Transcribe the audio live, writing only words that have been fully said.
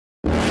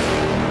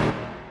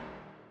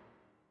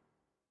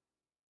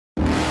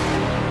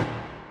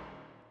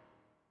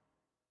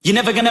You're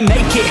never gonna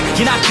make it,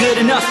 you're not good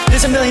enough.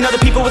 There's a million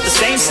other people with the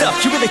same stuff.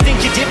 You really think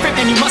you're different?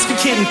 Man, you must be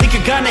kidding. Think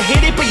you're gonna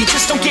hit it, but you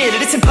just don't get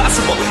it. It's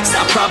impossible, it's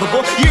not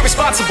probable, you're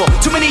irresponsible.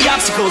 Too many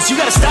obstacles, you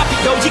gotta stop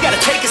it, yo. You gotta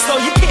take it slow,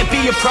 you can't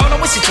be a pro.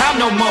 Don't waste your time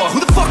no more. Who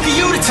the fuck are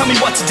you to tell me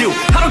what to do?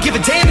 I don't give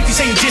a damn if you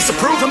say you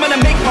disapprove. I'm gonna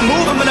make my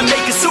move, I'm gonna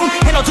make it soon.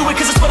 And I'll do it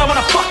cause it's what I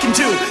wanna fucking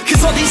do.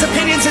 Cause all these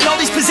opinions and all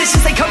these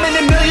positions, they come in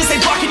millions, they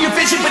blocking your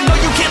vision. But no,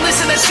 you can't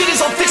listen, that shit is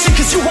all fiction.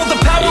 Cause you hold the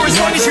power as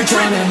long as you're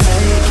driven.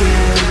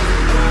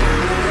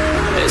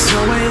 There's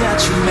no way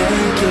that you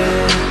make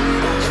it.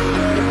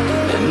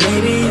 And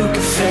maybe you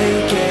can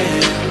fake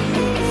it,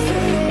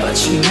 but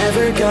you're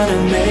never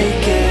gonna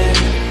make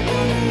it.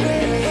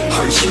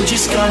 Aren't you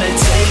just gonna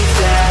take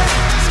that?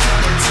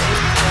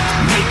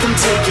 Make them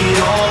take it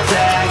all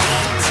back.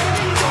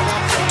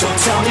 Don't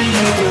tell me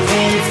you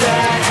believe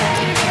that.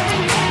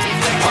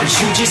 Aren't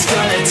you just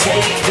gonna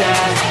take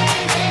that?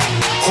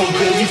 Or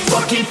will you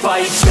fucking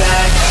fight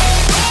back?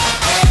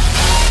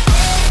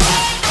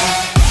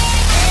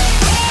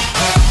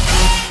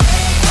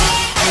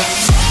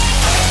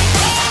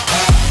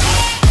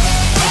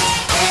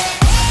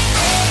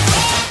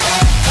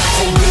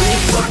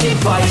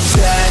 Fight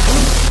back.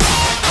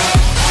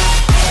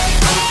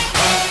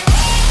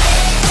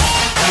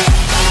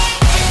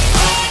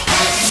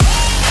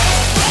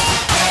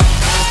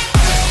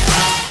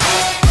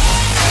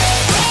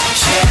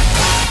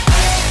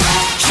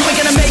 You ain't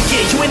gonna make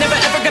it, you ain't never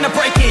ever gonna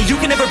break it. You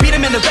can never beat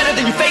them and they're better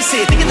than you face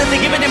it. Thinking that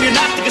they give a damn, you're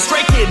not, think a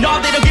straight kid. No,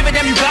 they don't give a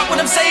damn, you got what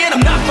I'm saying?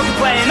 I'm not fucking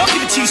playing, I'll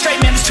give it to you straight,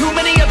 man. There's too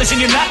many others and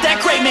you're not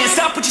that great, man.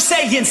 Stop what you're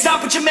saying,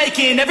 stop what you're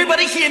making.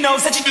 Everybody here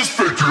knows that you just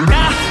fake it.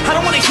 Nah, I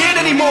don't wanna hear it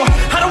anymore,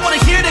 I don't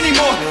wanna hear it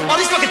anymore. All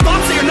these fucking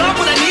thoughts that you're not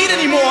what I need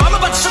anymore. I'm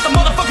about to shut the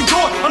motherfucking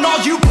door on all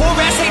you poor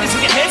ass haters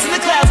with your heads in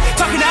the clouds,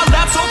 talking out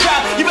loud so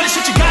proud. You better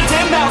shut your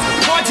goddamn mouth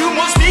before I do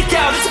more speak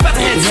out. It's about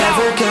to head south.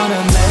 You're never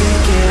gonna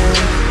make it.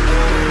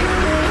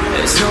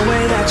 There's no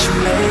way that you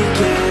make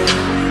it.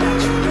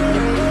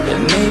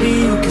 And maybe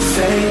you can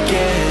fake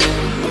it,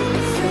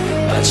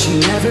 but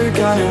you're never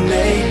gonna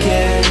make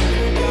it.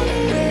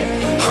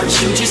 Aren't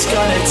you just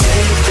gonna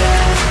take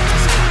that?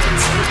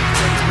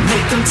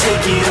 Make them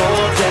take it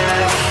all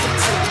back.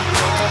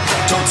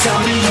 Don't tell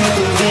me you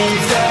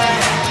believe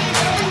that.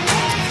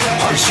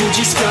 Aren't you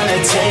just gonna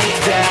take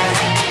that?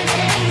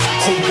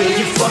 Or will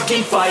you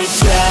fucking fight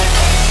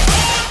back?